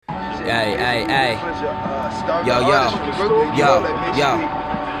Hey. Yo.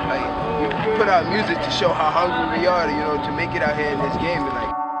 We put out music to show how hungry we are, to make it out here in this game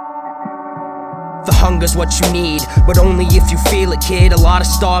tonight. The hunger's what you need, but only if you feel it, kid. A lot of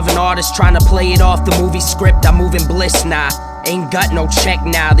starving artists trying to play it off the movie script. I'm moving bliss now. Ain't got no check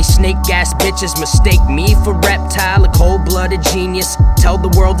now. These snake-ass bitches mistake me for reptile, a cold-blooded genius. Tell the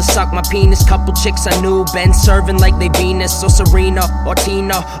world to suck my penis. Couple chicks I knew been serving like they Venus, or Serena, or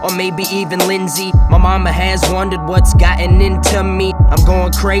Tina, or maybe even Lindsay. My mama has wondered what's gotten into me. I'm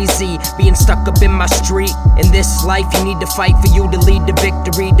going crazy, being stuck up in my street. In this life, you need to fight for you to lead to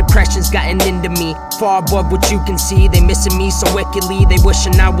victory. Depression's gotten into me, far above what you can see. They missing me so wickedly, they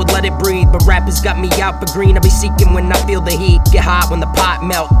wishing I would let it breathe. But rappers got me out for green. I be seeking when I feel the heat. Get hot when the pot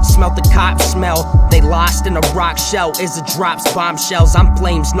melt, smell the cop smell. They lost in a rock shell, iZA drops bombshells. I'm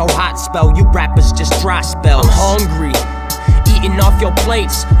flames, no hot spell, you rappers just dry spells. I'm hungry, eating off your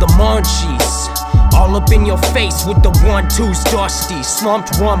plates, the munchies. All up in your face with the 1-2s dusty.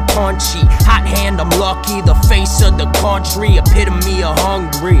 Slumped one punchy, hot hand I'm lucky. The face of the country, epitome of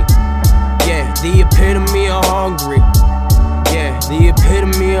hungry. Yeah, the epitome of hungry. Yeah, the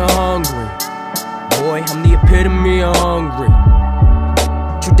epitome of hungry. Boy, I'm the epitome of hungry.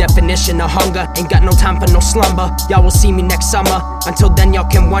 True definition of hunger, ain't got no time for no slumber. Y'all will see me next summer. Until then y'all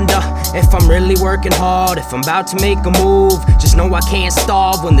can wonder if I'm really working hard, if I'm about to make a move. Just know I can't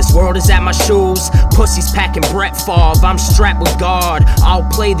starve when this world is at my shoes. Pussies packing Brett Favre, I'm strapped with guard. I'll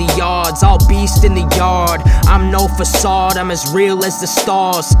play the yards, I'll beast in the yard. I'm no facade, I'm as real as the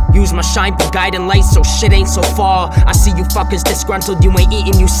stars. Use my shine for guiding light so shit ain't so far. I see you fuckers disgruntled, you ain't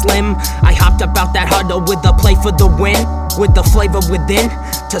eating, you slim. I hopped up out that huddle with a play for the win, with the flavor within,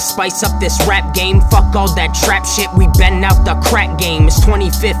 to spice up this rap game. Fuck all that trap shit, we been out the crack game. It's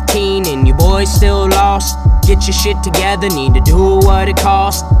 2015 and you boys still lost. Get your shit together, need to do what it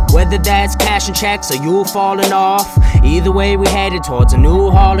costs. Whether that's cash and checks or you falling off, either way we headed towards a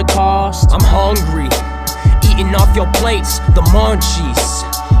new holocaust. I'm hungry, eating off your plates, the munchies.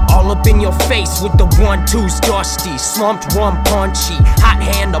 All up in your face with the 1-2s dusty. Slumped one punchy, hot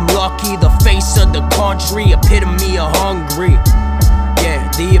hand I'm lucky. The face of the country, epitome of hungry. Yeah,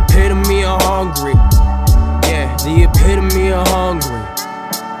 the epitome of hungry. Yeah, the epitome of hungry.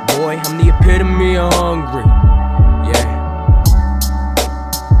 Boy, I'm the epitome of hungry.